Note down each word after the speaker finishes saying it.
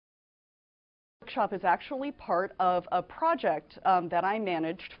Workshop is actually part of a project that I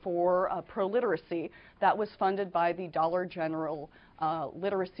managed for pro-literacy that was funded by the Dollar General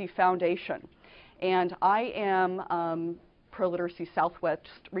Literacy Foundation. And I am Pro-Literacy Southwest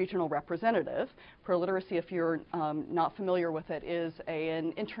Regional Representative. Pro-Literacy, if you're not familiar with it, is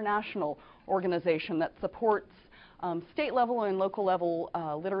an international organization that supports state level and local level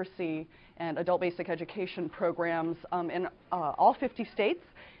literacy and adult basic education programs in all 50 states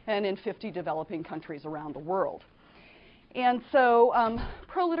and in 50 developing countries around the world. And so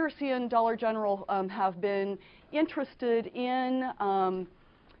Pro-Literacy and Dollar General have been interested in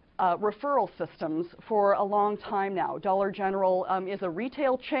referral systems for a long time now. Dollar General is a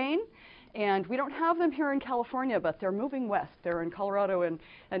retail chain, and we don't have them here in California, but they're moving west. They're in Colorado and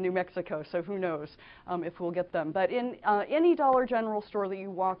New Mexico, so who knows if we'll get them. But in any Dollar General store that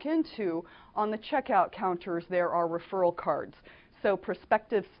you walk into, on the checkout counters there are referral cards. So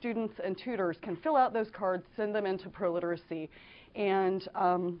prospective students and tutors can fill out those cards, send them into Pro-Literacy, and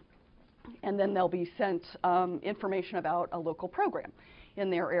then they'll be sent information about a local program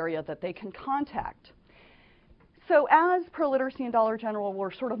in their area that they can contact. So as Pro-Literacy and Dollar General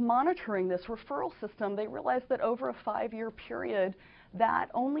were sort of monitoring this referral system, they realized that over a 5-year period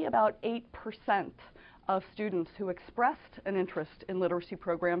that only about 8% of students who expressed an interest in literacy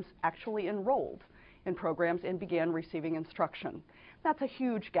programs actually enrolled in programs and began receiving instruction. That's a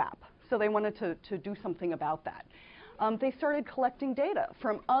huge gap, so they wanted to do something about that. They started collecting data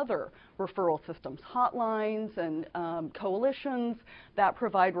from other referral systems, hotlines and coalitions that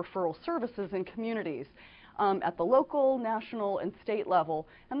provide referral services in communities at the local, national, and state level,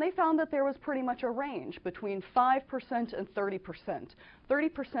 and they found that there was pretty much a range between 5% and 30%.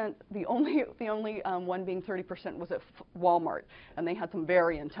 30%, the only one being 30% was at Walmart, and they had some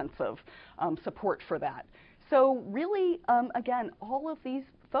very intensive support for that. So really, again, all of these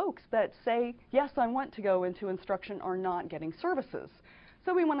folks that say, yes, I want to go into instruction are not getting services.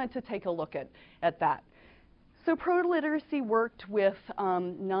 So we wanted to take a look at that. So Pro-Literacy worked with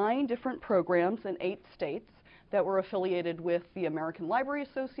 9 different programs in 8 states that were affiliated with the American Library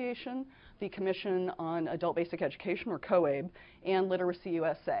Association, the Commission on Adult Basic Education, or COABE, and Literacy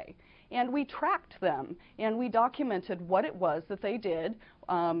USA. And we tracked them, and we documented what it was that they did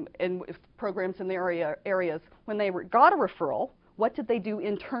in programs in their areas. When they got a referral, what did they do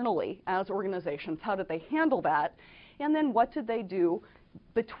internally as organizations? How did they handle that? And then what did they do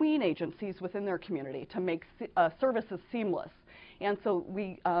between agencies within their community to make services seamless? And so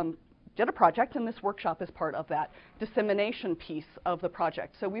we did a project, and this workshop is part of that dissemination piece of the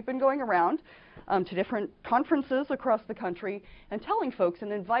project. So we've been going around to different conferences across the country and telling folks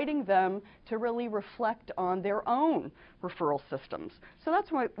and inviting them to really reflect on their own referral systems. So that's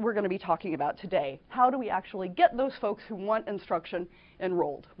what we're going to be talking about today. How do we actually get those folks who want instruction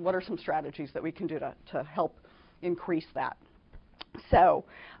enrolled? What are some strategies that we can do to help increase that? So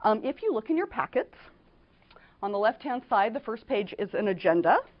if you look in your packets, on the left-hand side, the first page is an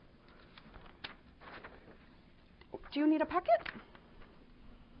agenda. Do you need a packet? There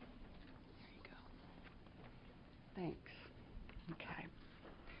you go. Thanks. Okay.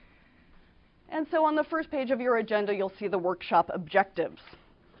 And so on the first page of your agenda, you'll see the workshop objectives.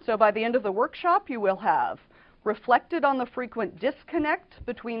 So by the end of the workshop, you will have reflected on the frequent disconnect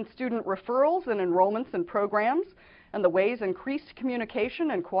between student referrals and enrollments in programs and the ways increased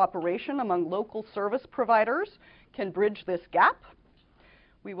communication and cooperation among local service providers can bridge this gap.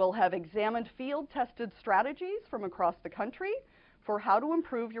 We will have examined field-tested strategies from across the country for how to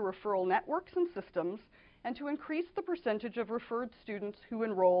improve your referral networks and systems and to increase the percentage of referred students who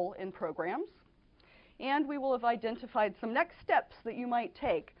enroll in programs. And we will have identified some next steps that you might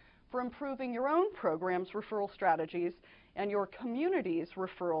take for improving your own program's referral strategies and your community's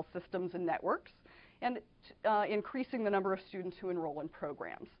referral systems and networks, and increasing the number of students who enroll in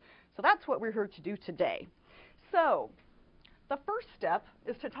programs. So that's what we're here to do today. So the first step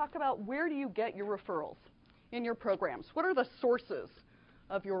is to talk about where do you get your referrals in your programs. What are the sources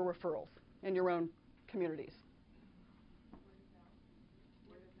of your referrals in your own communities?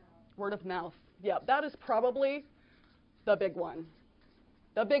 Word of mouth. Yeah, that is probably the big one.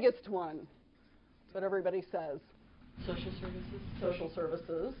 The biggest one. That's what everybody says. Social services. Social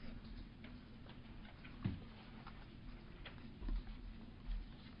services.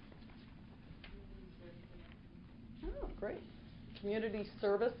 Oh, great. Community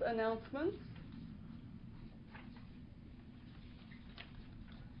service announcements.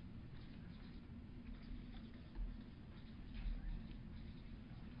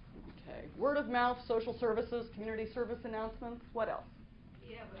 Okay. Word of mouth, social services, community service announcements. What else?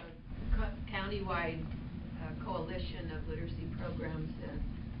 We have a countywide coalition of literacy programs, and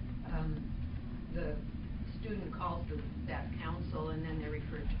calls that council, and then they're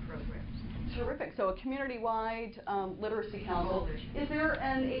referred to programs. Terrific. So a community-wide literacy council. Coalition. Is there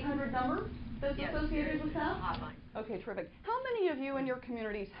an 800 number that's Yes, associated with that? hotline. Okay, terrific. How many of you in your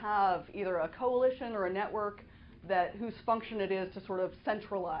communities have either a coalition or a network whose function it is to sort of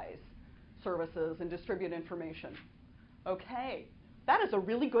centralize services and distribute information? Okay, that is a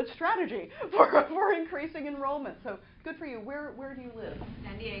really good strategy for increasing enrollment. So good for you. Where do you live?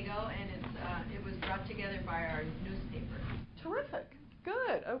 San Diego, and it was brought together by our newspaper. Terrific.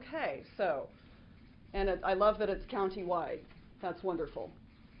 Good. Okay. So, and I love that it's county-wide. That's wonderful.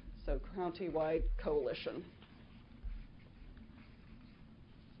 So county-wide coalition.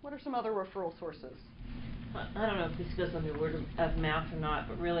 What are some other referral sources? I don't know if this goes under word of mouth or not,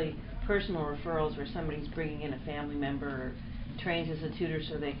 but really personal referrals where somebody's bringing in a family member or trains as a tutor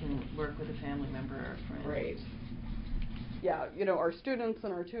so they can work with a family member or a friend. Great. Yeah, you know, our students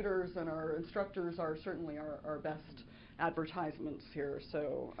and our tutors and our instructors are certainly our best advertisements here.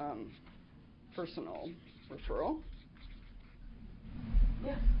 So personal referral.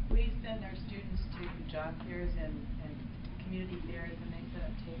 Yes. We send our students to job fairs and community fairs, and they set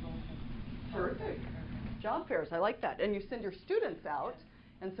up tables. Terrific. Job fairs, I like that. And you send your students out,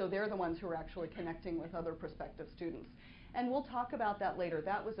 and so they're the ones who are actually connecting with other prospective students. And we'll talk about that later.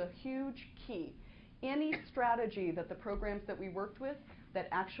 That was a huge key. Any strategy that the programs that we worked with that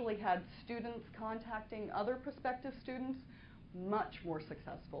actually had students contacting other prospective students, much more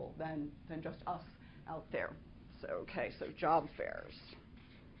successful than just us out there. So, okay, so job fairs.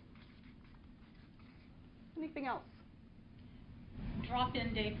 Anything else?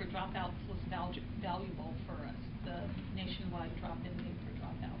 Drop-in day for dropouts was valuable for us, the nationwide drop-in day for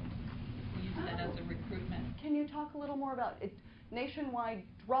dropouts. We use that as a recruitment. Can you talk a little more about it? Nationwide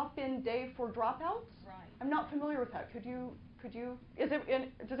drop-in day for dropouts? Right. I'm not familiar with that. Could you,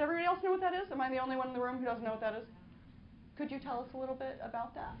 does everybody else know what that is? Am I the only one in the room who doesn't know what that is? Could you tell us a little bit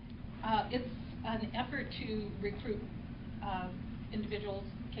about that? It's an effort to recruit individuals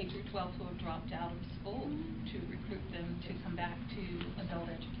K through 12 who have dropped out of school, to recruit them to come back to adult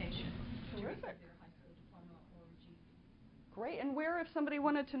education. Terrific. Their high school diploma or GED. Great. And where, if somebody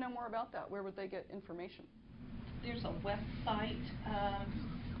wanted to know more about that, where would they get information? There's a website.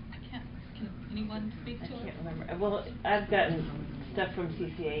 Can anyone speak to it? I can't remember. Well, I've gotten stuff from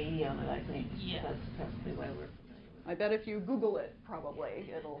CCAE on it, I think. Yes. That's probably why we're familiar with it. I bet if you Google it,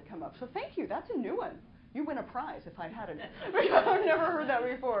 probably it'll come up. So thank you. That's a new one. You win a prize if I hadn't. I've never heard that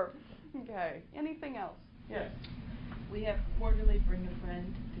before. Okay. Anything else? Yes. We have quarterly bring a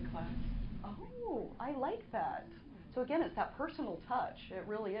friend to class. Oh, I like that. So again, it's that personal touch. It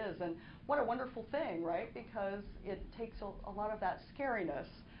really is. And what a wonderful thing, right? Because it takes a lot of that scariness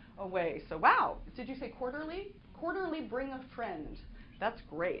away. So wow, did you say quarterly? Quarterly bring a friend. That's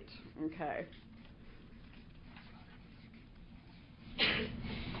great. Okay.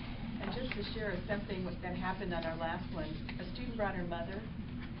 And just to share something that happened on our last one, a student brought her mother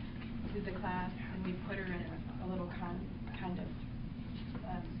to the class, and we put her in a little kind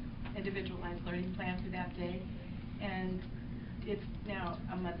of individualized learning plan for that day. And it's now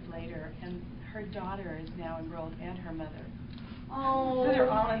a month later, and her daughter is now enrolled and her mother. Oh. So they're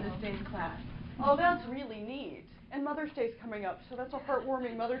all in the same class. Oh, that's really neat. And Mother's Day's coming up, so that's a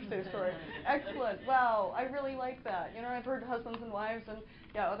heartwarming Mother's Day story. Excellent. Wow, I really like that. You know, I've heard husbands and wives and,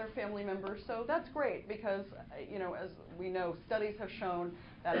 yeah, other family members, so that's great because, you know, as we know, studies have shown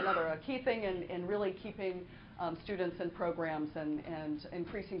that a key thing in really keeping students in programs and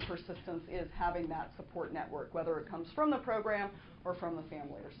increasing persistence is having that support network, whether it comes from the program or from the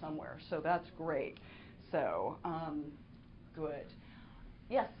family or somewhere. So that's great. So, good.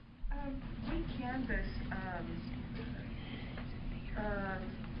 Yes? We canvass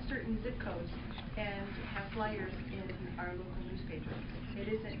certain zip codes and have flyers in our local newspaper. It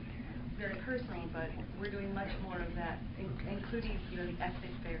isn't very personal, but we're doing much more of that, including, you know, the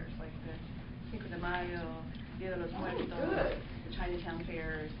ethnic fairs like the Cinco de Mayo, Dia de los Muertos, the Chinatown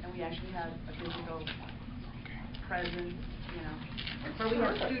fairs, and we actually have a physical presence, you know, where we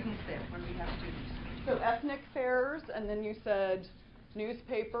have students there, when we have students. So ethnic fairs, and then you said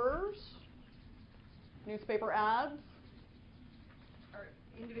newspapers, newspaper ads?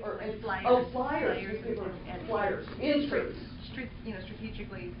 Or flyers. Oh, flyers. And flyers. Inserts. You know,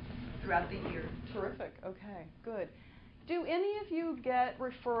 strategically throughout the year. Terrific. Okay, good. Do any of you get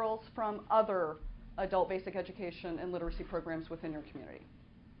referrals from other adult basic education and literacy programs within your community?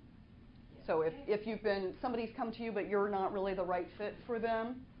 So if you've been, somebody's come to you but you're not really the right fit for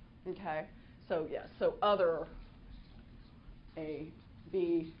them, okay. So yes, so other A,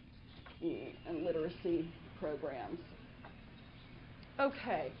 B, E, and literacy programs.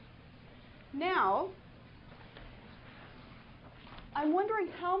 Okay, now I'm wondering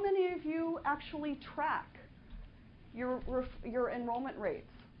how many of you actually track your enrollment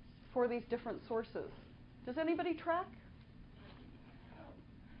rates for these different sources. Does anybody track?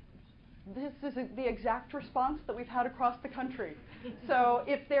 This is the exact response that we've had across the country. So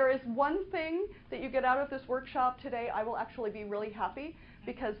if there is one thing that you get out of this workshop today, I will actually be really happy,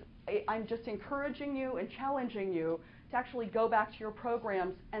 because I'm just encouraging you and challenging you to actually go back to your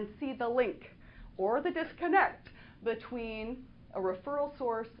programs and see the link or the disconnect between a referral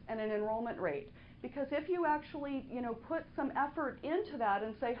source and an enrollment rate. Because if you actually, put some effort into that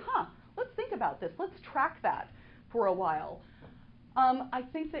and say, let's think about this, let's track that for a while, I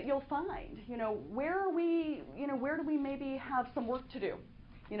think that you'll find, where do we maybe have some work to do?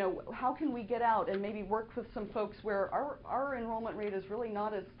 How can we get out and maybe work with some folks where our enrollment rate is really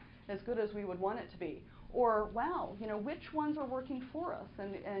not as good as we would want it to be? Or, wow, which ones are working for us,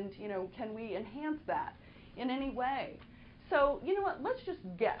 and can we enhance that in any way? So, you know what, let's just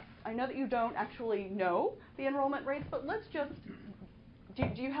guess. I know that you don't actually know the enrollment rates, but let's just,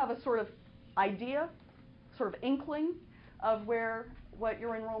 do you have a sort of idea, sort of inkling of what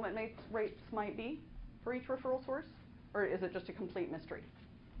your enrollment rates might be for each referral source? Or is it just a complete mystery?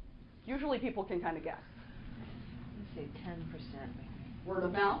 Usually people can kind of guess. Let's say 10%. Word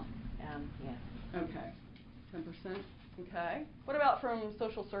of mouth? Yeah. Okay, 10%. Okay. What about from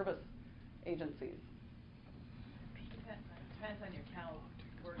social service agencies? Depends on your Cal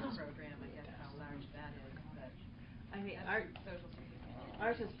Works program, I guess, how large that is. But I mean,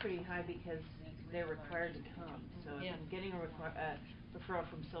 ours is pretty high because they're required to come. So if I'm getting a referral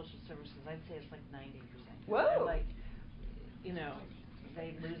from social services, I'd say it's like 90%. Whoa! Like,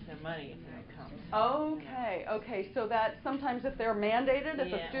 they lose their money if they don't come. Okay, okay. So that sometimes if they're mandated,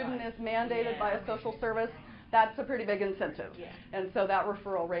 if a student is mandated by a social service, that's a pretty big incentive. Yeah. And so that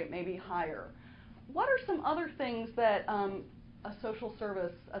referral rate may be higher. What are some other things that a social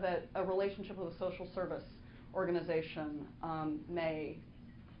service, that a relationship with a social service organization may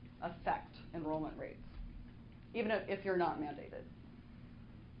affect enrollment rates, even if you're not mandated,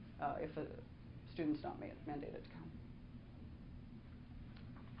 if a student's not mandated to come?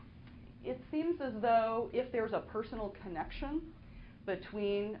 It seems as though if there's a personal connection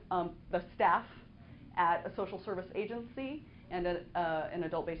between the staff at a social service agency and an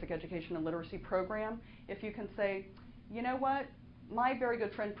adult basic education and literacy program, if you can say, you know what, my very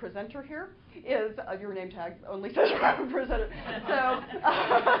good friend presenter here is, your name tag only says presenter, so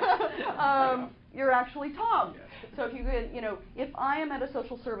you're actually Tom. So if you could, if I am at a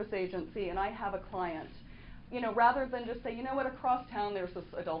social service agency and I have a client, rather than just say, across town there's this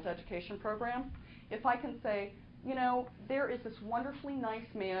adult education program, if I can say, there is this wonderfully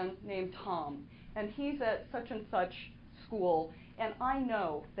nice man named Tom, and he's at such and such school, and I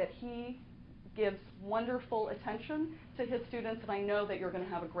know that he gives wonderful attention to his students, and I know that you're going to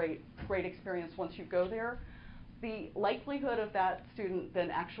have a great experience once you go there. The likelihood of that student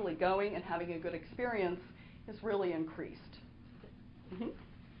then actually going and having a good experience is really increased. Mm-hmm.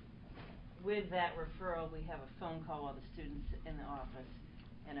 With that referral, we have a phone call while the student's in the office.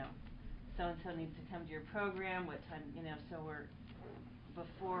 So-and-so needs to come to your program, what time, so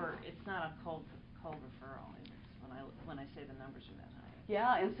before, it's not a cold referral. It's when I say the numbers are that high.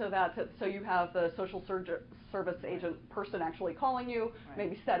 Yeah, and so that's it. So you have the social service agent person actually calling you,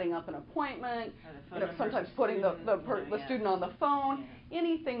 maybe setting up an appointment, sometimes putting the student on the phone. Yeah.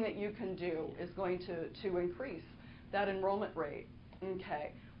 Anything that you can do is going to increase that enrollment rate.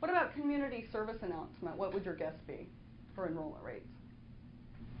 Okay. What about community service announcement? What would your guess be for enrollment rates?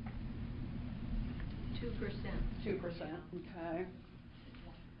 2%. 2%. Okay.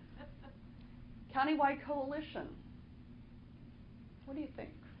 Countywide coalition. What do you think?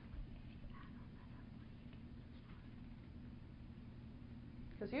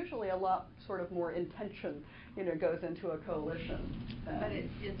 Because usually a lot sort of more intention, goes into a coalition. But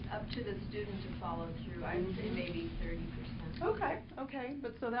it's up to the student to follow through. I'd say maybe 30%. Okay.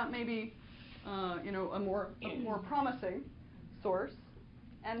 But so that may be, a more promising source.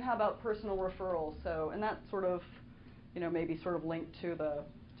 And how about personal referrals? So, and that's sort of, maybe sort of linked to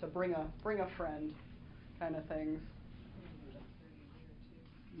to bring a friend kind of things.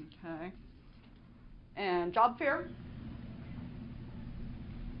 Okay. And job fair?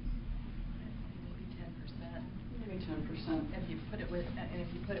 Maybe 10%. If you put it with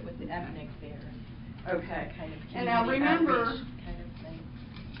the ethnic fair. Okay. Kind of and now remember, kind of thing.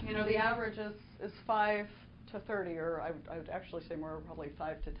 the average is 5 to 30, or I would actually say more probably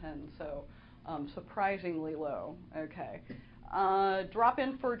 5 to 10. So surprisingly low. Okay. Drop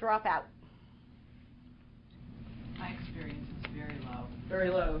in for drop out. My experience is very low. Very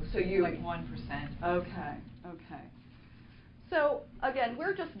low. So you like 1%. Okay. So again,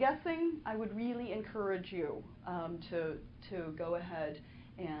 we're just guessing. I would really encourage you to go ahead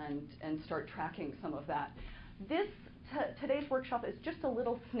and start tracking some of that. Today's workshop is just a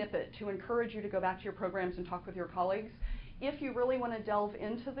little snippet to encourage you to go back to your programs and talk with your colleagues. If you really want to delve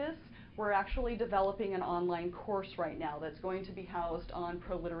into this, we're actually developing an online course right now that's going to be housed on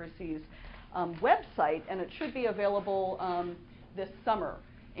ProLiteracy's website, and it should be available this summer.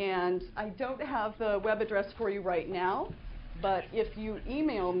 And I don't have the web address for you right now, but if you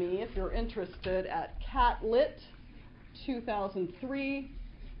email me, if you're interested, at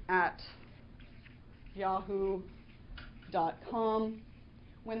catlit2003@yahoo.com,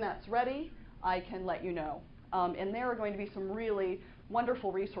 when that's ready, I can let you know. And there are going to be some really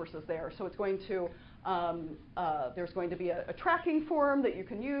wonderful resources there. So it's going to, there's going to be a tracking form that you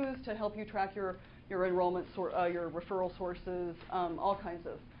can use to help you track your enrollment, your referral sources, all kinds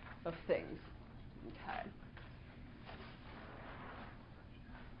of things. Okay.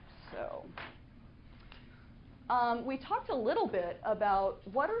 So we talked a little bit about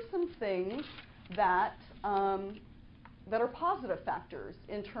what are some things that that are positive factors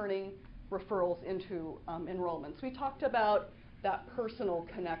in turning referrals into enrollments. We talked about that personal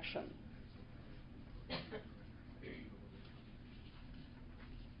connection.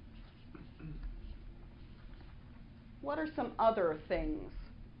 What are some other things,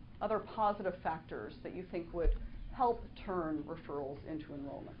 other positive factors that you think would help turn referrals into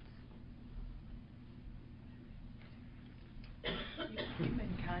enrollments? Human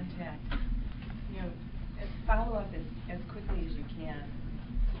contact. Follow up as quickly as you can,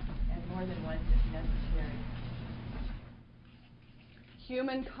 and more than once if necessary.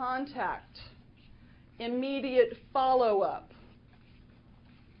 Human contact, immediate follow-up.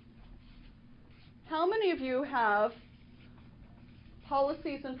 How many of you have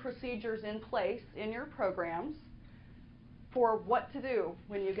policies and procedures in place in your programs for what to do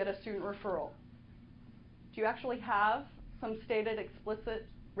when you get a student referral? Do you actually have some stated, explicit,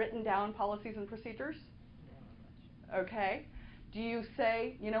 written down policies and procedures? Okay. Do you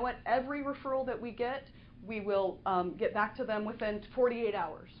say, you know what, every referral that we get, we will get back to them within 48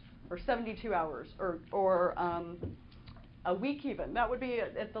 hours or 72 hours or a week even? That would be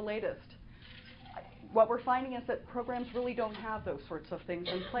at the latest. What we're finding is that programs really don't have those sorts of things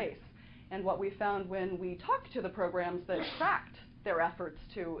in place. And what we found when we talked to the programs that tracked their efforts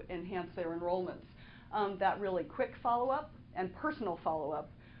to enhance their enrollments, that really quick follow-up and personal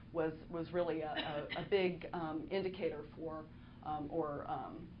follow-up was really a big indicator for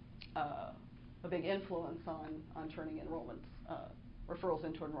a big influence on turning enrollments, referrals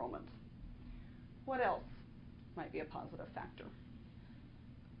into enrollments. What else might be a positive factor?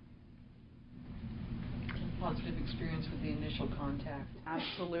 Positive experience with the initial contact.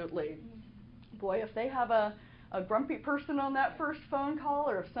 Absolutely. Boy, if they have a grumpy person on that first phone call,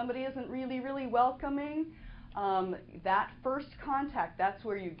 or if somebody isn't really, really welcoming, that first contact, that's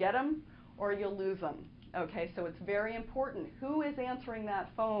where you get them or you lose them. Okay, so it's very important. Who is answering that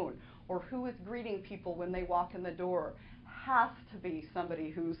phone or who is greeting people when they walk in the door has to be somebody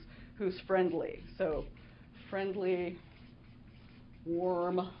who's friendly. So friendly,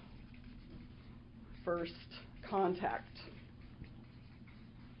 warm, first contact.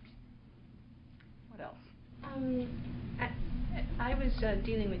 What else? I was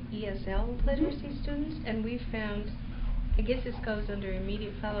dealing with ESL literacy students, and we found, I guess this goes under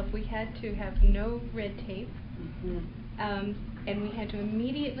immediate follow-up, we had to have no red tape, and we had to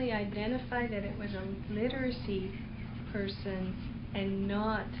immediately identify that it was a literacy person and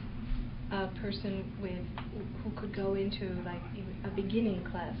not a person who could go into like a beginning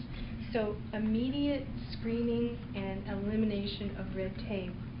class. So immediate screening and elimination of red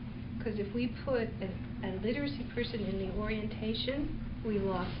tape, because if we put a literacy person in the orientation, we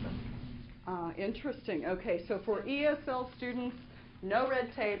lost them. Interesting. Okay, so for ESL students, no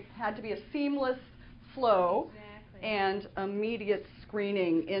red tape, had to be a seamless flow. Exactly. And immediate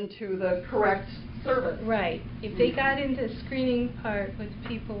screening into the correct service. Right. If they got into the screening part with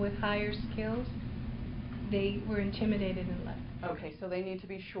people with higher skills, they were intimidated and left. Okay, so they need to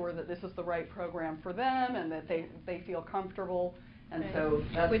be sure that this is the right program for them and that they feel comfortable, and Right. so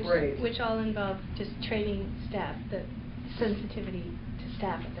that's great. Which all involve just training staff, the sensitivity to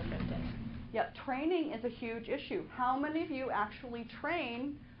staff at the front desk. Yeah, training is a huge issue. How many of you actually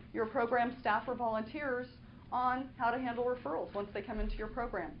train your program staff or volunteers on how to handle referrals once they come into your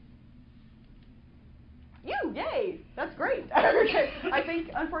program? You, yay, that's great. Okay, I think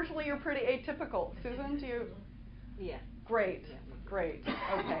unfortunately you're pretty atypical. Susan, do you? Yeah. Great, Yeah. great,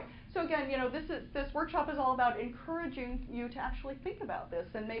 okay. So again, you know, this workshop is all about encouraging you to actually think about this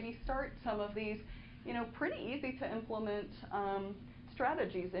and maybe start some of these pretty easy to implement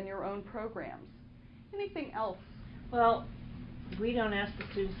strategies in your own programs. Anything else? Well, we don't ask the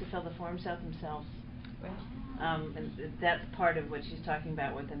students to fill the forms out themselves. And that's part of what she's talking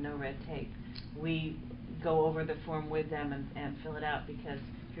about with the no red tape. We go over the form with them and fill it out, because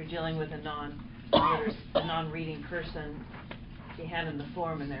if you're dealing with a non-reading person, you hand them the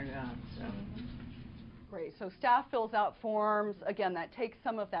form and they're gone. So. Great. So staff fills out forms. Again, that takes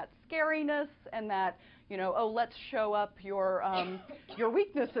some of that scariness and that, let's show up your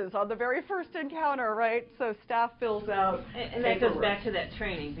weaknesses on the very first encounter, right? So staff fills out. And that goes back to that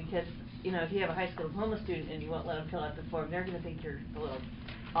training, because if you have a high school diploma student and you won't let them fill out the form, they're going to think you're a little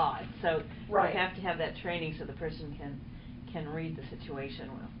odd. So right. You have to have that training so the person can read the situation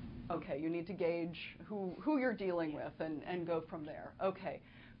well. Okay, you need to gauge who you're dealing with and go from there. Okay,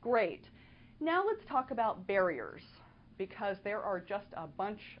 great. Now let's talk about barriers, because there are just a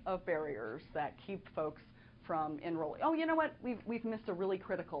bunch of barriers that keep folks from enrolling. Oh, you know what? We've missed a really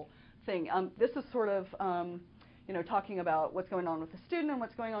critical thing. This is sort of talking about what's going on with the student and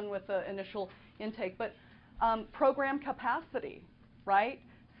what's going on with the initial intake, but program capacity, right?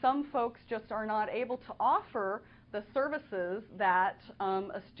 Some folks just are not able to offer the services that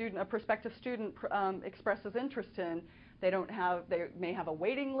a prospective student expresses interest in. They may have a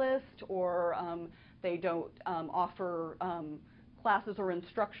waiting list, or they don't offer classes or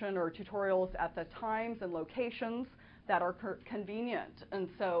instruction or tutorials at the times and locations that are convenient. And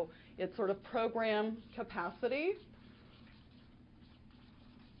so it's sort of program capacity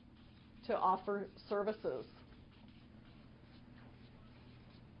to offer services.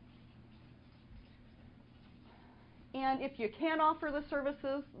 And if you can't offer the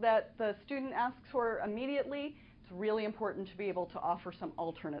services that the student asks for immediately, it's really important to be able to offer some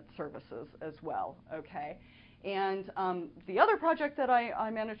alternate services as well, okay? And the other project that I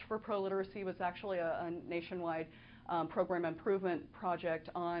managed for ProLiteracy was actually a nationwide program improvement project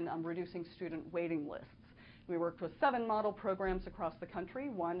on reducing student waiting lists. We worked with 7 model programs across the country,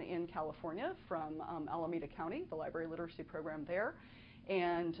 one in California from Alameda County, the library literacy program there.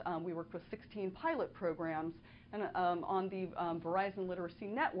 And we worked with 16 pilot programs. And on the Verizon Literacy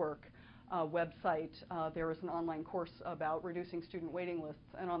Network website, there is an online course about reducing student waiting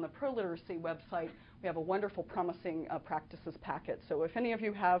lists. And on the ProLiteracy website, we have a wonderful promising practices packet. So if any of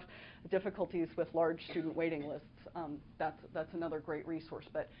you have difficulties with large student waiting lists, that's another great resource.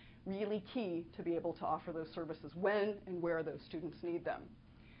 But really key to be able to offer those services when and where those students need them.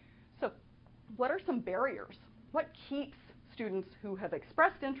 So what are some barriers? What keeps students who have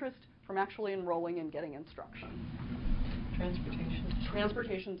expressed interest from actually enrolling and getting instruction? Transportation.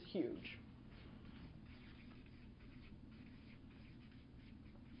 Transportation's huge.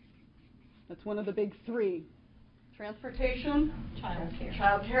 That's one of the big 3. Transportation. Childcare.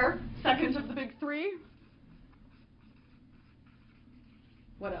 Childcare. Second of the big 3.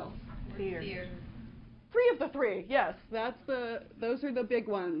 What else? Fear. 3 of the 3. Yes, those are the big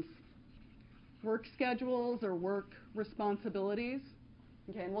ones. Work schedules or work responsibilities.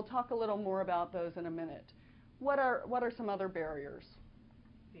 Okay, and we'll talk a little more about those in a minute. What are some other barriers?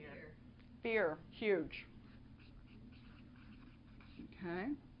 Fear, huge. Okay.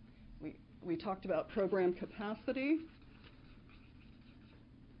 We talked about program capacity.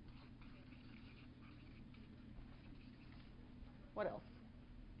 What else?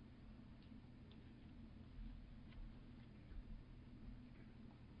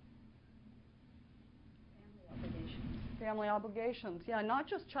 Family obligations. Yeah, not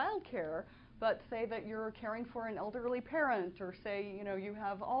just childcare, but say that you're caring for an elderly parent, or say, you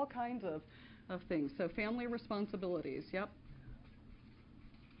have all kinds of things. So family responsibilities, yep.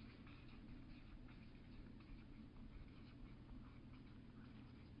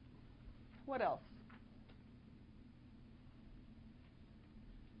 What else?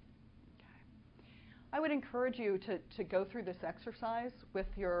 Okay. I would encourage you to go through this exercise with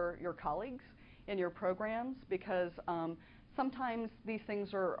your colleagues in your programs, because sometimes these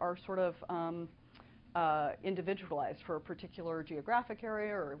things are sort of individualized for a particular geographic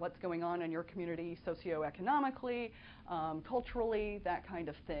area, or what's going on in your community socioeconomically, culturally, that kind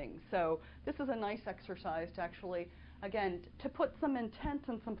of thing. So this is a nice exercise to actually, again, to put some intent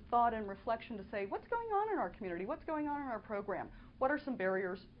and some thought and reflection to say, what's going on in our community? What's going on in our program? What are some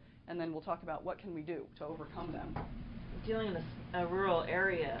barriers? And then we'll talk about what can we do to overcome them. Dealing in a rural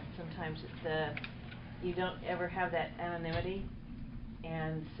area, sometimes you don't ever have that anonymity,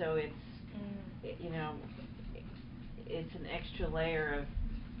 and so it's it's an extra layer of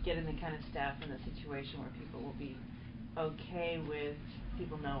getting the kind of staff in a situation where people will be okay with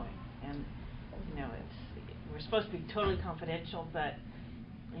people knowing. And we're supposed to be totally confidential, but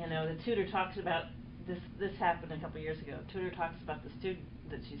the tutor talks about this happened a couple of years ago. Tutor talks about the student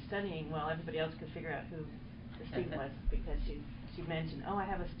that she's studying. Well, everybody else could figure out who the student was because she mentioned, oh, I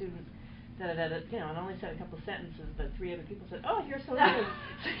have a student, and only said a couple of sentences, but 3 other people said, oh, you're so and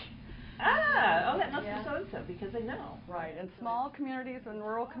oh, that must be so and so because they know. Right. In small communities and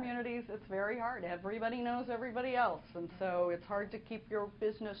rural communities, it's very hard. Everybody knows everybody else, and so it's hard to keep your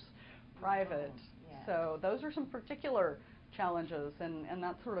business private. So those are some particular challenges in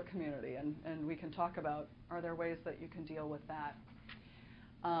that sort of community, and we can talk about, are there ways that you can deal with that?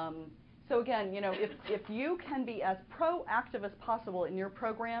 So again, if you can be as proactive as possible in your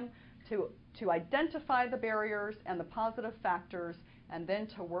program to identify the barriers and the positive factors, and then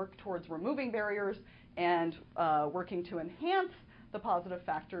to work towards removing barriers and working to enhance the positive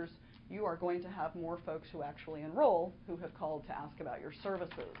factors, you are going to have more folks who actually enroll who have called to ask about your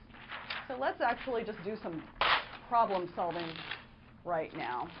services. So let's actually just do some problem solving right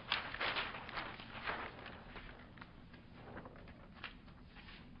now.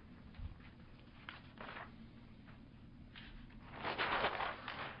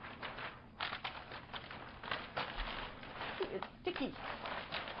 It's sticky.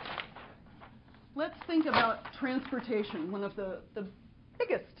 Let's think about transportation, one of the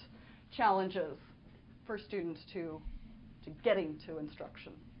biggest challenges for students to getting to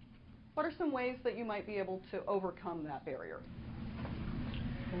instruction. What are some ways that you might be able to overcome that barrier?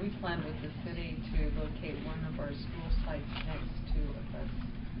 Well, we planned with the city to locate one of our school sites next to a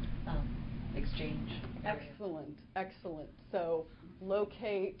bus exchange area. Excellent, excellent. So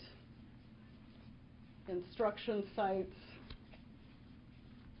locate instruction sites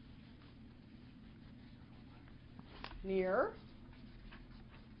near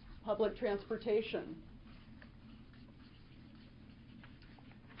public transportation.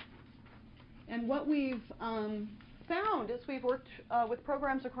 And what we've found as we've worked with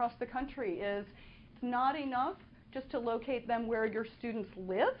programs across the country is it's not enough just to locate them where your students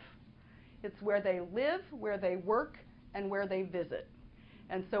live. It's where they live, where they work, and where they visit.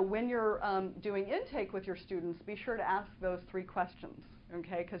 And so when you're doing intake with your students, be sure to ask those 3 questions,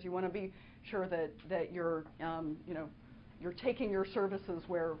 okay? Because you want to be sure that you're, you're taking your services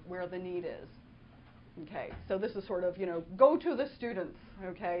where the need is. Okay, so this is sort of, go to the students,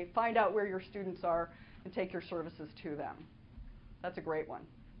 okay? Find out where your students are and take your services to them. That's a great one.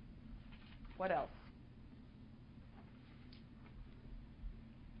 What else?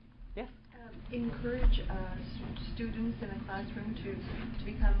 Yes? Encourage students in a classroom to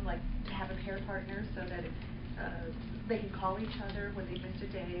become to have a pair partner so that they can call each other when they missed a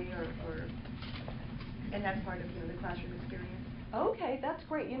day and that's part of the classroom experience. Okay, that's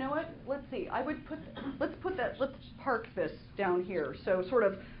great. You know what? Let's see. Let's park this down here. So sort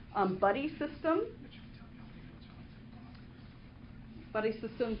of buddy system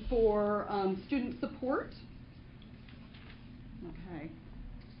for student support. Okay.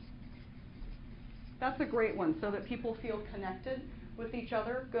 That's a great one, so that people feel connected with each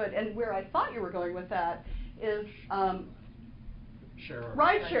other. Good. And where I thought you were going with that is ride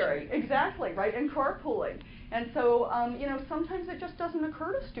sharing. Exactly, right, and carpooling. And so, sometimes it just doesn't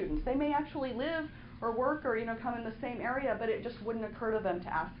occur to students. They may actually live or work or, come in the same area, but it just wouldn't occur to them to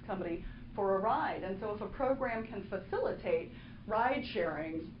ask somebody for a ride. And so if a program can facilitate ride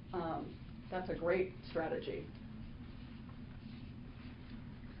sharing, that's a great strategy.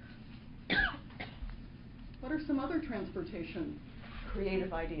 What are some other transportation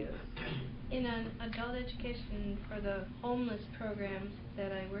creative ideas? In an adult education for the homeless programs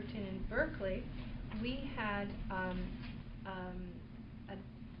that I worked in Berkeley, we had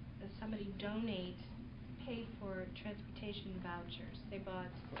somebody pay for transportation vouchers. They bought,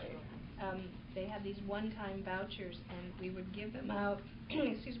 they had these one-time vouchers, and we would give them out,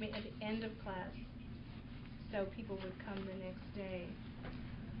 excuse me, at the end of class, so people would come the next day.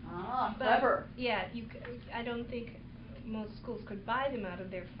 Ah, but clever. Yeah, I don't think most schools could buy them out of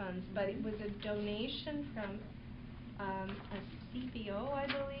their funds, but it was a donation from a CBO, I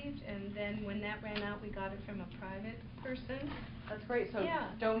believe, and then when that ran out, we got it from a private person. That's great. So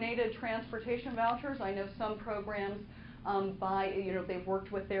yeah. Donated transportation vouchers. I know some programs they've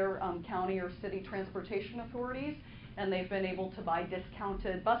worked with their county or city transportation authorities, and they've been able to buy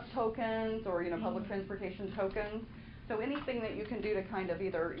discounted bus tokens or public transportation tokens. So anything that you can do to kind of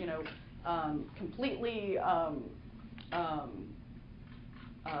either completely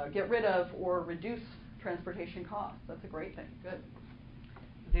get rid of or reduce transportation costs. That's a great thing. Good.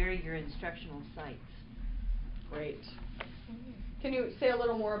 Vary your instructional sites. Great. Can you say a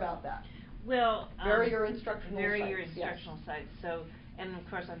little more about that? Well, vary your instructional sites. Vary your instructional yes. sites. So, and of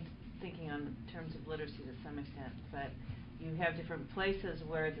course, I'm thinking on terms of literacy to some extent, but you have different places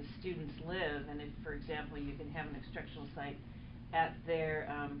where the students live, and if, for example, you can have an instructional site at their,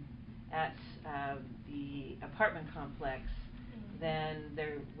 the apartment complex, then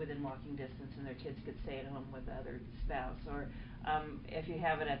they're within walking distance and their kids could stay at home with the other spouse. Or if you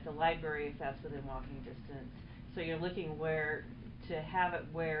have it at the library, if that's within walking distance. So you're looking where to have it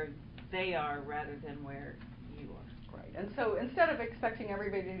where they are rather than where you are. Right. And so instead of expecting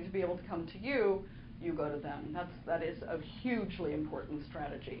everybody to be able to come to you, you go to them. That is a hugely important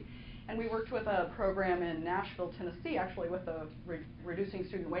strategy. And we worked with a program in Nashville, Tennessee, actually with a reducing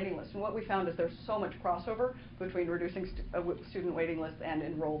student waiting list. And what we found is there's so much crossover between reducing student waiting lists and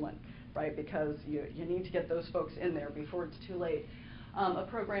enrollment, right? Because you need to get those folks in there before it's too late. A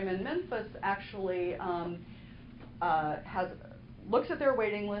program in Memphis actually looks at their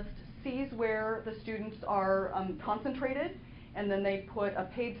waiting list, sees where the students are concentrated, and then they put a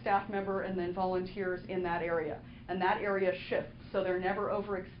paid staff member and then volunteers in that area. And that area shifts, so they're never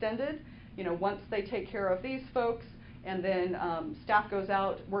overextended. You know, once they take care of these folks, and then staff goes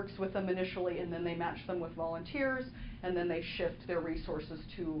out, works with them initially, and then they match them with volunteers, and then they shift their resources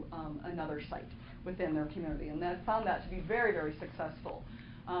to another site within their community. And I found that to be very, very successful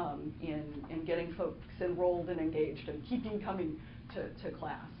in getting folks enrolled and engaged and keeping coming to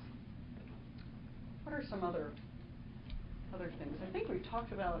class. What are some other things? I think we've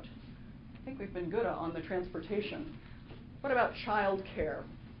talked about, I think we've been good on the transportation. What about child care?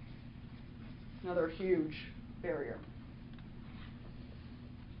 Another huge barrier.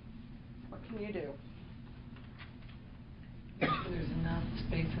 What can you do? Make sure there's enough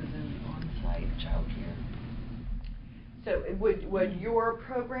spaces in on-site childcare. So would your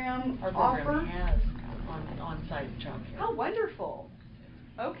program Our offer? program has on-site childcare. How wonderful.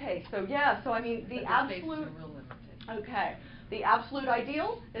 Okay, so yeah, so I mean the absolute. Spaces are real limited. Okay. The absolute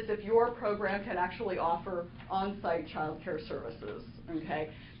ideal is if your program can actually offer on-site childcare services, okay?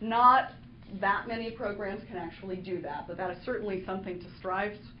 Not that many programs can actually do that, but that is certainly something to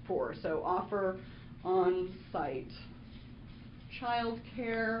strive for. So offer on-site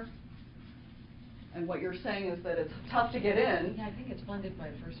childcare, and what you're saying is that it's tough to get in. Yeah, I think it's funded by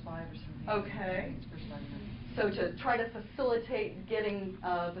first 5 or something. Okay. It's first 5 months. So to try to facilitate getting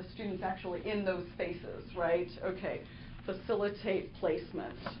the students actually in those spaces, right? Okay. Facilitate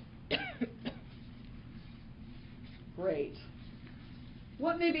placement. Great.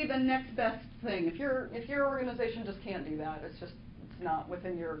 What may be the next best thing? If your organization just can't do that, it's not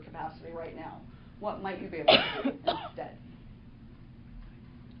within your capacity right now. What might you be able to do instead?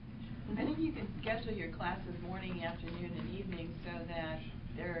 I think you can schedule your classes morning, afternoon, and evening so that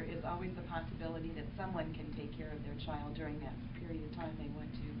there is always the possibility that someone can take care of their child during that period of time they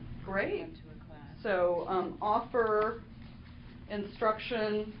want to Great. come to a class. So offer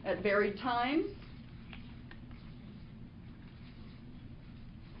instruction at varied times.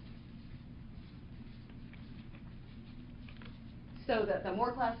 So that the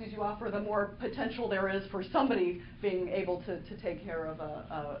more classes you offer, the more potential there is for somebody being able to take care of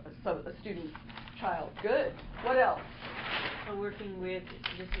a student's child. Good. What else? So working with,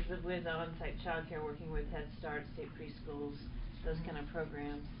 this is with on-site childcare, working with Head Start, state preschools, those kind of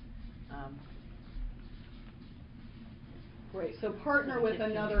programs. Great. So partner So with kids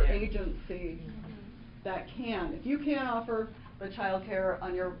can be another there. agency that can. If you can't offer the child care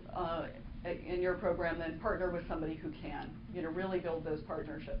on your in your program, then partner with somebody who can. You know, really build those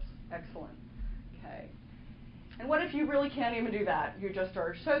partnerships. Excellent. Okay. And what if you really can't even do that? You just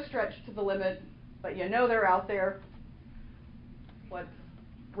are so stretched to the limit, but you know they're out there. What?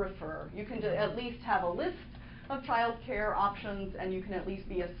 Refer. You can at least have a list of child care options, and you can at least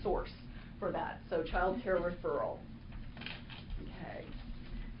be a source for that. So child care referral. Okay.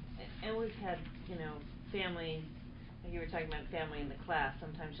 And we've had, you know, family, like you were talking about family in the class,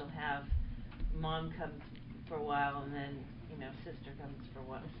 sometimes you'll have mom come for a while and then, you know, sister comes for a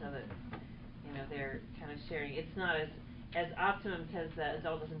while, so that, you know, they're kind of sharing. It's not as optimum because the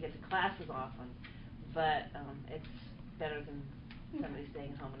adult doesn't get to class as often, but it's better than somebody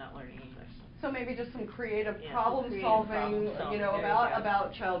staying home and not learning English. So maybe just some creative Yeah, problem creative solving, problem you know, there you go.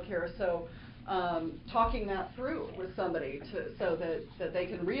 about childcare. So talking that through with somebody so that they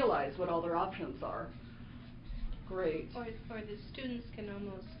can realize what all their options are. Great. Or the students can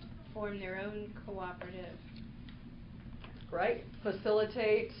almost form their own cooperative. Right.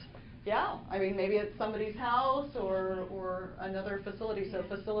 Facilitate. Yeah. I mean, maybe it's somebody's house or another facility. So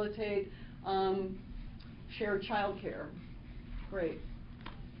facilitate shared childcare. Great.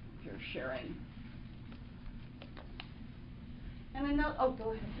 You're sharing. And I know, oh,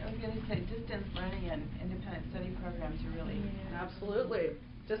 go ahead. I was going to say distance learning and independent study programs are really Absolutely.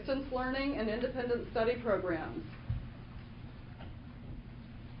 Distance learning and independent study programs.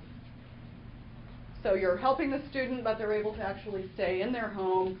 So you're helping the student, but they're able to actually stay in their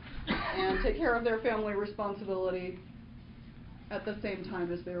home and take care of their family responsibility at the same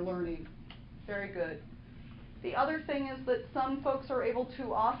time as they're learning. Very good. The other thing is that some folks are able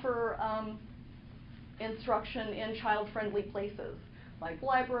to offer instruction in child-friendly places, like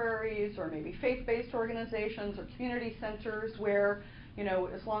libraries or maybe faith-based organizations or community centers where, you know,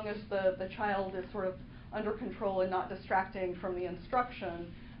 as long as the child is sort of under control and not distracting from the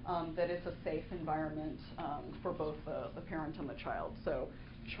instruction, that it's a safe environment for both the parent and the child. So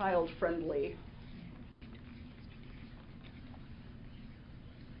child-friendly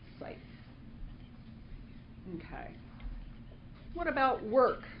sites. Okay. What about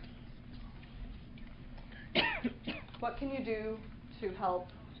work? What can you do to help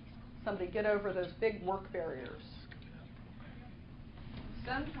somebody get over those big work barriers?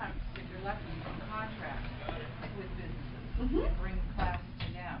 Sometimes, if you're lucky, you can contract with businesses Mhm. and bring the class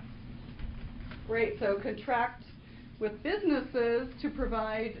to them. Great. So contract with businesses to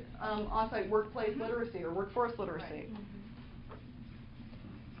provide on-site workplace literacy or workforce literacy.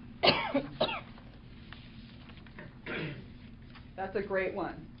 That's a great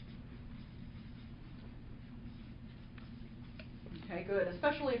one. Okay, good.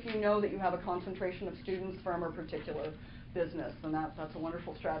 Especially if you know that you have a concentration of students from a particular business, then that's a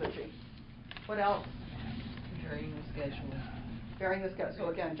wonderful strategy. What else? Varying the schedule. Varying the schedule. So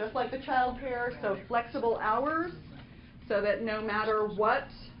again, just like the child care, so flexible hours, so that no matter what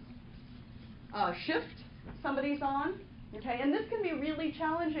shift somebody's on, okay? And this can be really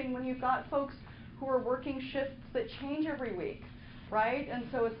challenging when you've got folks who are working shifts that change every week, right? And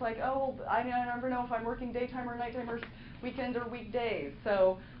so it's like, oh, I never know if I'm working daytime or nighttime or weekend or weekdays.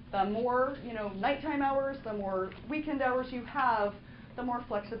 So the more, you know, nighttime hours, the more weekend hours you have, the more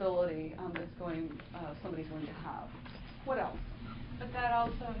flexibility somebody's going to have. What else? But that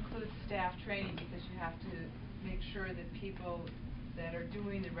also includes staff training, because you have to make sure that people that are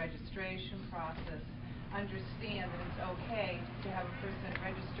doing the registration process understand that it's okay to have a person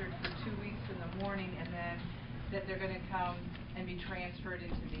registered for 2 weeks in the morning, and then that they're going to come and be transferred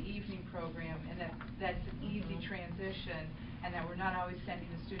into the evening program, and that's an easy transition, and that we're not always sending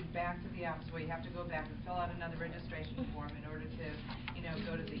the student back to the office where you have to go back and fill out another registration form in order to, you know,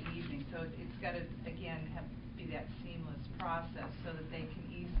 go to the evening. So it's got to, again, be that seamless process so that they can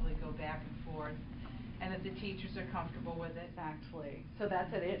easily go back and forth, and that the teachers are comfortable with it. Exactly. So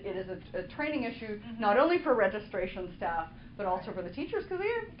that's it. It is a training issue, not only for registration staff, but also for the teachers, because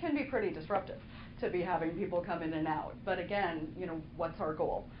it can be pretty disruptive to be having people come in and out. But again, you know, what's our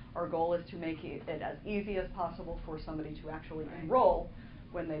goal? Our goal is to make it as easy as possible for somebody to actually enroll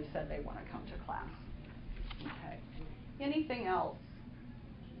when they've said they want to come to class. Okay. Anything else?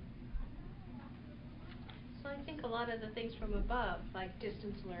 So I think a lot of the things from above, like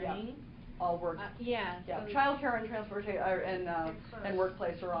distance learning. All work. Yeah. Yeah. So Childcare and transportation and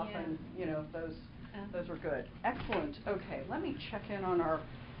workplace are often, you know, those are good. Excellent. Okay. Let me check in on our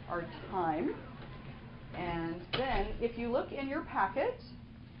time. And then, if you look in your packet,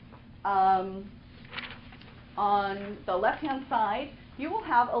 on the left-hand side, you will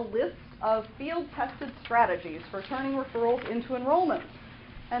have a list of field-tested strategies for turning referrals into enrollments.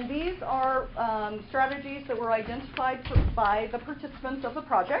 And these are strategies that were identified by the participants of the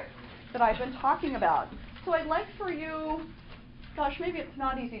project that I've been talking about. So I'd like for you, gosh, maybe it's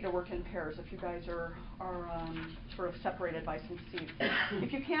not easy to work in pairs if you guys are sort of separated by some seats.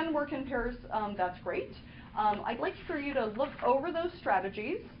 If you can work in pairs, that's great. I'd like for you to look over those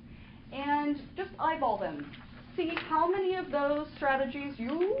strategies and just eyeball them. See how many of those strategies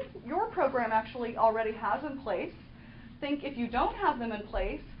your program actually already has in place. Think, if you don't have them in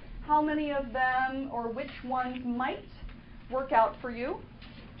place, how many of them or which ones might work out for you.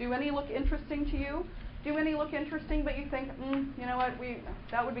 Do any look interesting to you? Do any look interesting, but you think, you know what,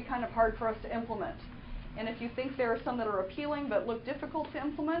 that would be kind of hard for us to implement? And if you think there are some that are appealing but look difficult to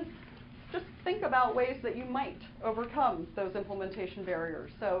implement, just think about ways that you might overcome those implementation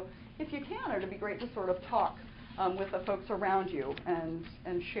barriers. So if you can, it'd be great to sort of talk with the folks around you and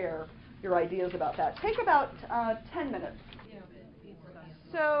share your ideas about that. Take about 10 minutes.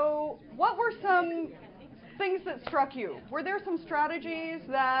 So what were some things that struck you? Were there some strategies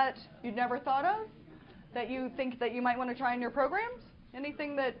that you'd never thought of that you think that you might want to try in your programs?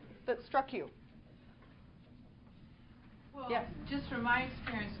 Anything that struck you? Well, yes. Just from my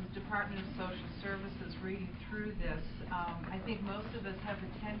experience with Department of Social Services reading through this, I think most of us have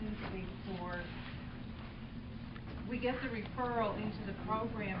a tendency we get the referral into the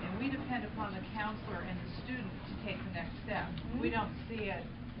program, and we depend upon the counselor and the student to take the next step. We don't see it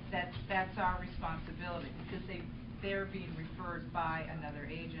that's our responsibility, because they're being referred by another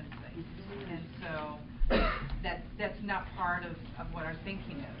agency. And so not part of what our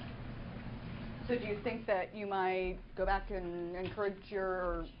thinking is. So do you think that you might go back and encourage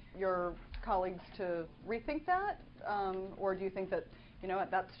your colleagues to rethink that? Or do you think that, you know,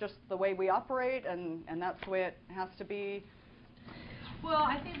 that's just the way we operate and that's the way it has to be? Well,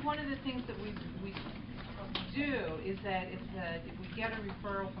 I think one of the things that we do is that if we get a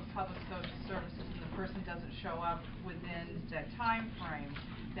referral from Public Social Services and the person doesn't show up within that time frame,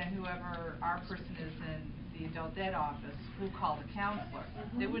 then whoever our person is in the adult ed office will call the counselor.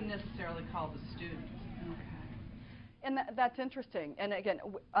 They wouldn't necessarily call the student. Okay. And that's interesting. And again,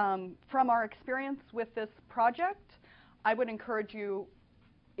 from our experience with this project, I would encourage you,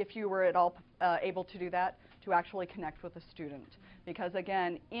 if you were at all able to do that, to actually connect with a student. Because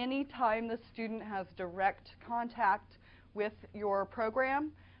again, any time the student has direct contact with your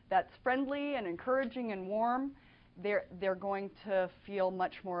program that's friendly and encouraging and warm, they're going to feel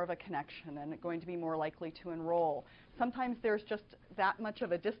much more of a connection and going to be more likely to enroll. Sometimes there's just that much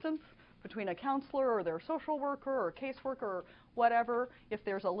of a distance between a counselor or their social worker or caseworker or whatever. If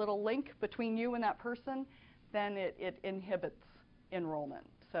there's a little link between you and that person, then it inhibits enrollment.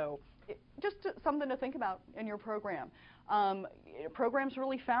 So just something to think about in your program. Programs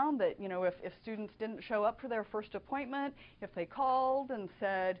really found that, you know, if students didn't show up for their first appointment, if they called and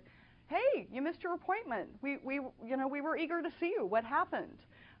said, "Hey, you missed your appointment. We were eager to see you. What happened?"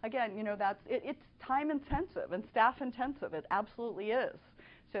 Again, you know, it's time intensive and staff intensive. It absolutely is.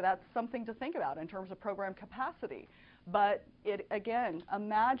 So that's something to think about in terms of program capacity. But again,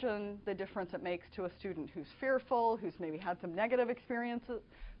 imagine the difference it makes to a student who's fearful, who's maybe had some negative experiences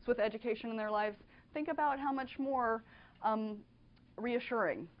with education in their lives. Think about how much more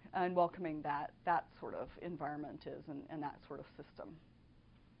reassuring and welcoming that sort of environment is and that sort of system.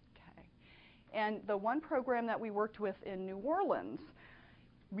 Okay. And the one program that we worked with in New Orleans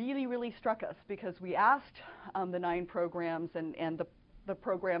really struck us because we asked the 9 programs and the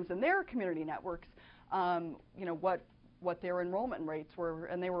programs in their community networks, you know, what their enrollment rates were,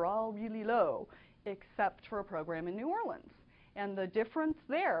 and they were all really low, except for a program in New Orleans. And the difference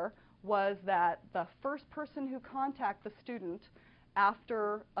there was that the first person who contacted the student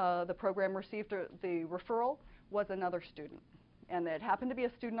after the program received the referral was another student. And it happened to be a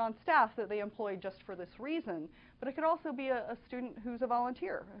student on staff that they employed just for this reason, but it could also be a student who's a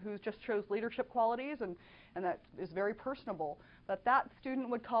volunteer, who just shows leadership qualities and that is very personable. But that student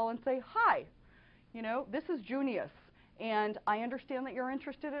would call and say, "Hi, you know, this is Junius, and I understand that you're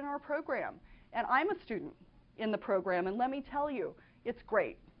interested in our program. And I'm a student in the program, and let me tell you, it's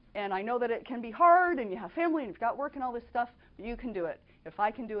great. And I know that it can be hard, and you have family, and you've got work and all this stuff, but you can do it. If I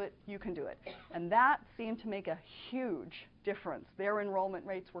can do it, you can do it." And that seemed to make a huge difference. Their enrollment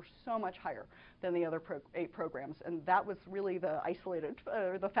rates were so much higher than the other 8 programs, and that was really the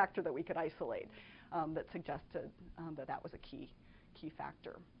the factor that we could isolate that suggested that was a key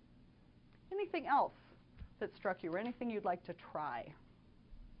factor. Anything else that struck you, or anything you'd like to try?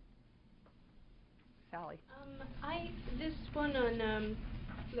 Sally. This one on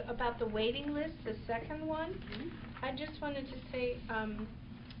about the waiting list, the second one. I just wanted to say,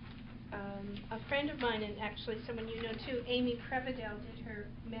 a friend of mine, and actually someone you know too, Amy Crevedale, did her,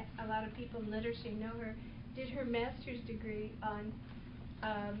 a lot of people in literacy know her, did her master's degree on,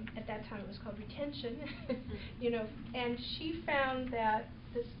 at that time it was called retention, you know, and she found that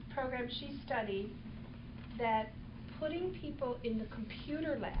this program she studied, that putting people in the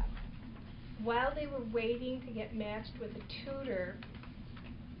computer lab while they were waiting to get matched with a tutor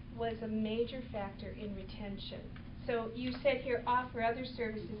was a major factor in retention. So you said here offer other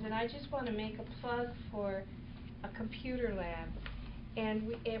services, and I just want to make a plug for a computer lab.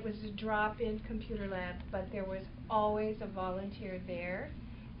 And it was a drop-in computer lab, but there was always a volunteer there.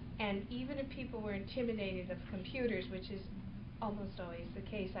 And even if people were intimidated of computers, which is almost always the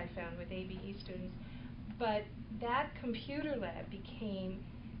case I found with ABE students, but that computer lab became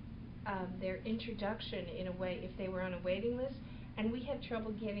their introduction in a way if they were on a waiting list. And we had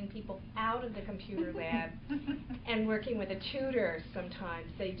trouble getting people out of the computer lab and working with a tutor sometimes.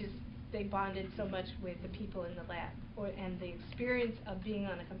 They bonded so much with the people in the lab and the experience of being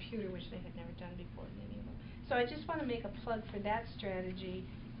on a computer, which they had never done before, many of them. So I just want to make a plug for that strategy,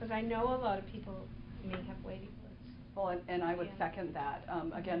 because I know a lot of people may have waiting lists. Well, and I would second that.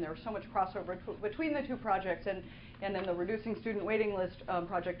 Again, there was so much crossover between the 2 projects, and then the Reducing Student Waiting List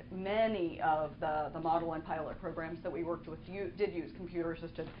project. Many of the model and pilot programs that we worked with did use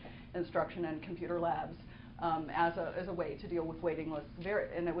computer-assisted instruction and computer labs as a way to deal with waiting lists.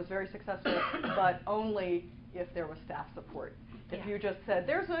 And it was very successful, but only if there was staff support. If you just said,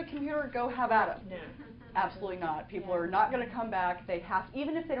 "There's a computer, go have at it," Absolutely not. People are not going to come back. They have,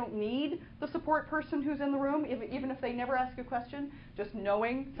 even if they don't need the support person who's in the room, even if they never ask a question, just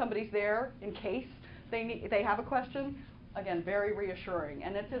knowing somebody's there in case they have a question, again, very reassuring.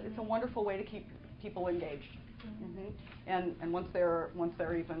 And it's a wonderful way to keep people engaged. And once they're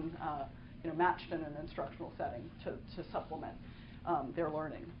even matched in an instructional setting to supplement their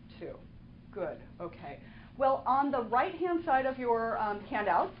learning too. Good. Okay. Well, on the right-hand side of your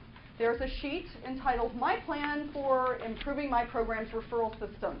handouts, there's a sheet entitled My Plan for Improving My Program's Referral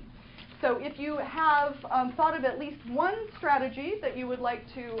System. So if you have thought of at least one strategy that you would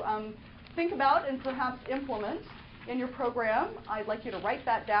like to think about and perhaps implement in your program, I'd like you to write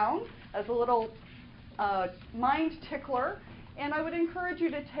that down as a little mind tickler. And I would encourage you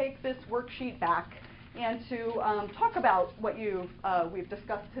to take this worksheet back and to talk about what we've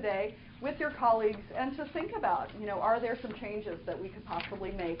discussed today with your colleagues and to think about, are there some changes that we could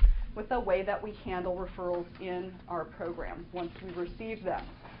possibly make with the way that we handle referrals in our program once we receive them.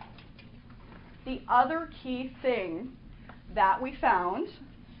 The other key thing that we found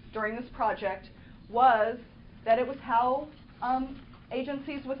during this project was that it was how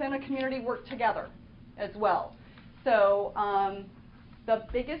agencies within a community work together as well. So the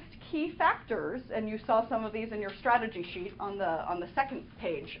biggest key factors, and you saw some of these in your strategy sheet on the second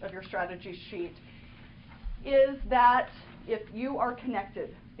page of your strategy sheet, is that if you are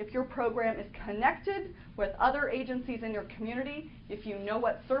connected, if your program is connected with other agencies in your community, if you know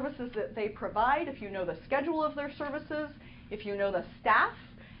what services that they provide, if you know the schedule of their services, if you know the staff,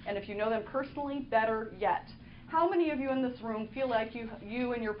 and if you know them personally, better yet. How many of you in this room feel like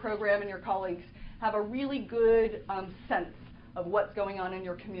you and your program and your colleagues have a really good sense of what's going on in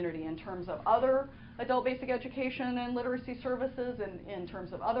your community in terms of other adult basic education and literacy services, and in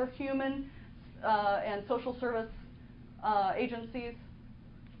terms of other human and social service agencies?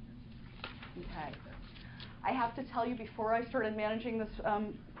 Okay. I have to tell you, before I started managing this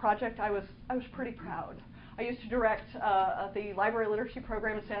project, I was pretty proud. I used to direct the library literacy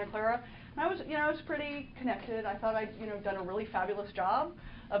program in Santa Clara, and I was pretty connected. I thought I'd done a really fabulous job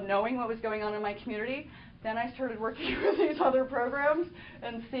of knowing what was going on in my community. Then I started working with these other programs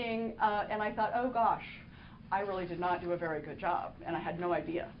and seeing, and I thought, oh gosh, I really did not do a very good job, and I had no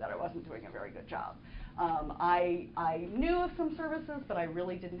idea that I wasn't doing a very good job. I knew of some services, but I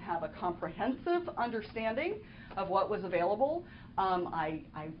really didn't have a comprehensive understanding of what was available. I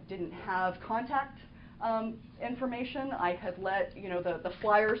didn't have contact information. I had let the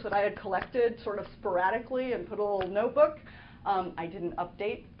flyers that I had collected sort of sporadically and put a little notebook. I didn't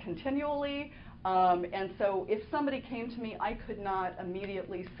update continually. And so if somebody came to me, I could not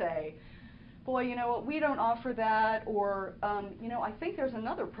immediately say, boy, we don't offer that, or, I think there's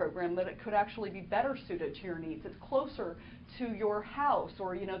another program that it could actually be better suited to your needs. It's closer to your house,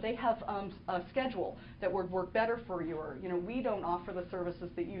 or, they have a schedule that would work better for you, or, we don't offer the services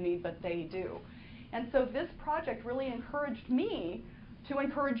that you need, but they do. And so this project really encouraged me to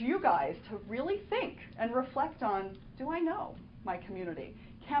encourage you guys to really think and reflect on, do I know my community?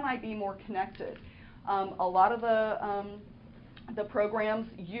 Can I be more connected? A lot of the programs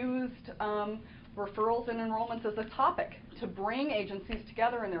used referrals and enrollments as a topic to bring agencies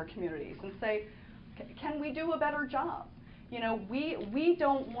together in their communities and say, can we do a better job? We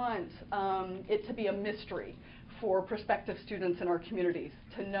don't want it to be a mystery for prospective students in our communities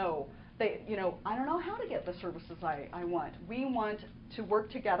to know I don't know how to get the services I want. We want to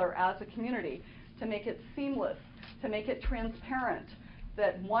work together as a community to make it seamless, to make it transparent,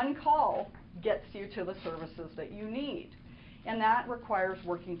 that one call gets you to the services that you need. And that requires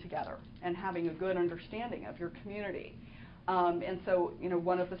working together and having a good understanding of your community. And so,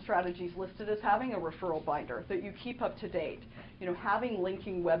 one of the strategies listed is having a referral binder that you keep up to date, having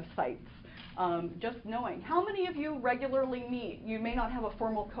linking websites, just knowing. How many of you regularly meet? You may not have a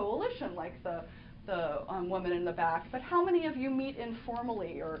formal coalition like the woman in the back, but how many of you meet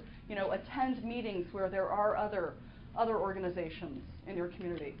informally or, attend meetings where there are other organizations in your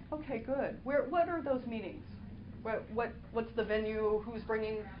community? Okay, good. What are those meetings? What's the venue? Who's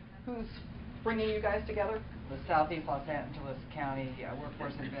bringing you guys together? The Southeast Los Angeles County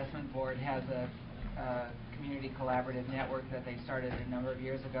Workforce Investment Board has a community collaborative network that they started a number of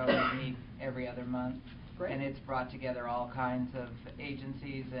years ago. We meet every other month. Great. And it's brought together all kinds of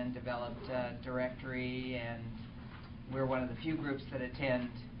agencies and developed a directory, and we're one of the few groups that attend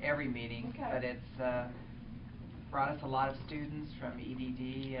every meeting. Okay. But it's brought us a lot of students from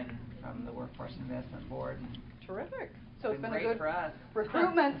EDD and from the Workforce Investment Board. Terrific. So it's been a great good for us.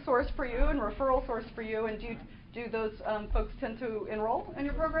 Recruitment source for you and referral source for you. And do those folks tend to enroll in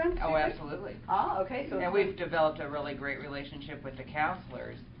your programs? Oh, absolutely. Ah, okay. So and we've developed a really great relationship with the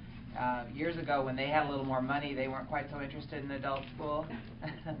counselors, Years ago, when they had a little more money, they weren't quite so interested in adult school.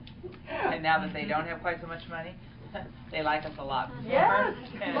 And now that they don't have quite so much money, they like us a lot more. Yes,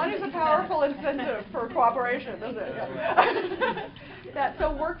 money's a powerful incentive for cooperation, isn't it? Yeah.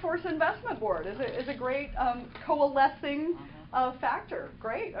 So Workforce Investment Board is a great coalescing factor.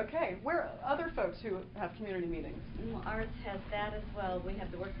 Great, okay. Where are other folks who have community meetings? Well, ours has that as well. We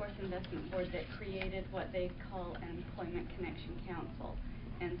have the Workforce Investment Board that created what they call an Employment Connection Council.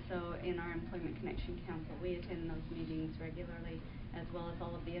 And so in our Employment Connection Council, we attend those meetings regularly, as well as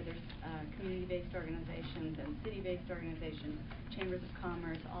all of the other community-based organizations and city-based organizations, chambers of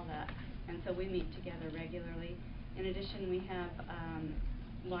commerce, all that. And so we meet together regularly. In addition, we have,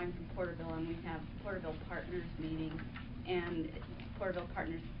 well, I'm from Porterville, and we have Porterville Partners meeting. And Porterville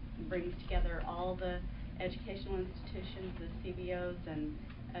Partners brings together all the educational institutions, the CBOs, and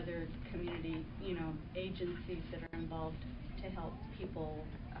other community, agencies that are involved to help people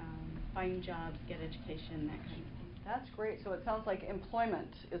find jobs, get education, that kind of thing. That's great. So it sounds like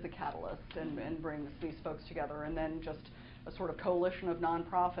employment is a catalyst and brings these folks together, and then just a sort of coalition of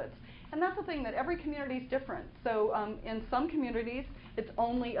nonprofits. And that's the thing, that every community is different. So in some communities, it's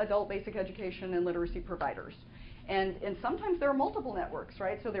only adult basic education and literacy providers. And sometimes there are multiple networks,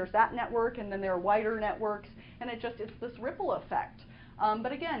 right? So there's that network, and then there are wider networks, and it's this ripple effect.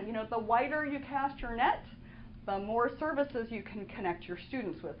 But again, the wider you cast your net, the more services you can connect your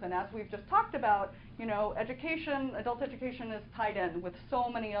students with. And as we've just talked about, education, adult education is tied in with so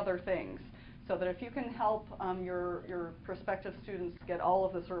many other things. So that if you can help your prospective students get all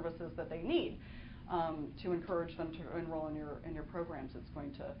of the services that they need to encourage them to enroll in your programs, it's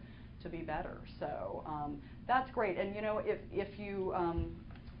going to be better. So that's great. And if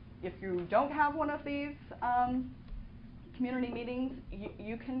you don't have one of these community meetings,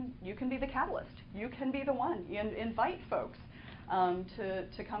 you can be the catalyst. You can be the one. Invite folks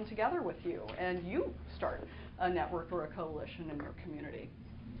to come together with you, and you start a network or a coalition in your community.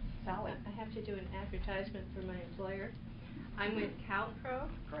 Sally. I have to do an advertisement for my employer. I'm with CalPro.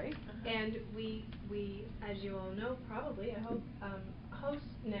 Great. And we, as you all know, probably, I hope, host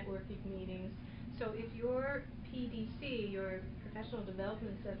networking meetings. So if your PDC, your Professional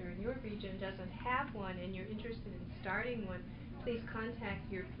Development Center in your region, doesn't have one and you're interested in starting one, please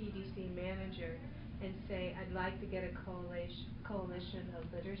contact your PDC manager and say, I'd like to get a coalition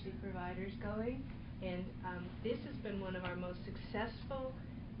of literacy providers going. And this has been one of our most successful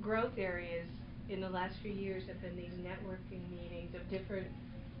growth areas in the last few years, have been these networking meetings of different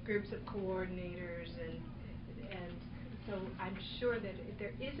groups of coordinators, and so I'm sure that if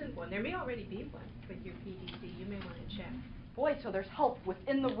there isn't one, there may already be one with your PDC. You may want to check. Boy, so there's help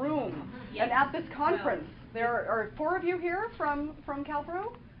within the room. Yes. And at this conference, there are 4 of you here from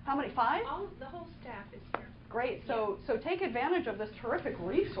CalPro? How many? 5? The whole staff is here. Great. So take advantage of this terrific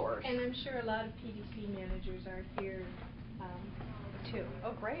resource. And I'm sure a lot of PDC managers are here too.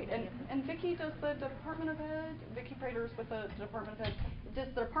 Oh, great. And Vicki, does the Department of Ed, Vicki Prater's with the Department of Ed, does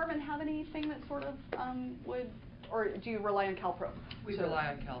the department have anything that sort of would, or do you rely on CalPro? We rely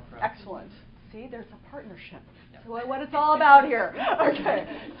on CalPro. Excellent. See, there's a partnership. Yep. So what it's all about here. Okay.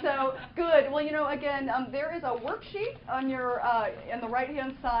 So good. Well, again, there is a worksheet on your in the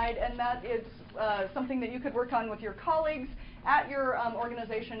right-hand side, and that is something that you could work on with your colleagues at your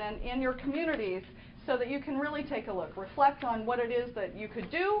organization and in your communities, so that you can really take a look, reflect on what it is that you could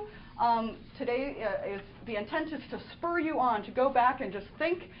do. Today, the intent is to spur you on to go back and just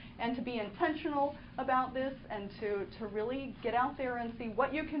think and to be intentional about this, and to really get out there and see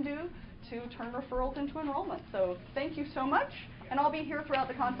what you can do to turn referrals into enrollment. So thank you so much, and I'll be here throughout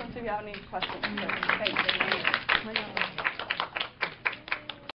the conference if you have any questions. So, thanks.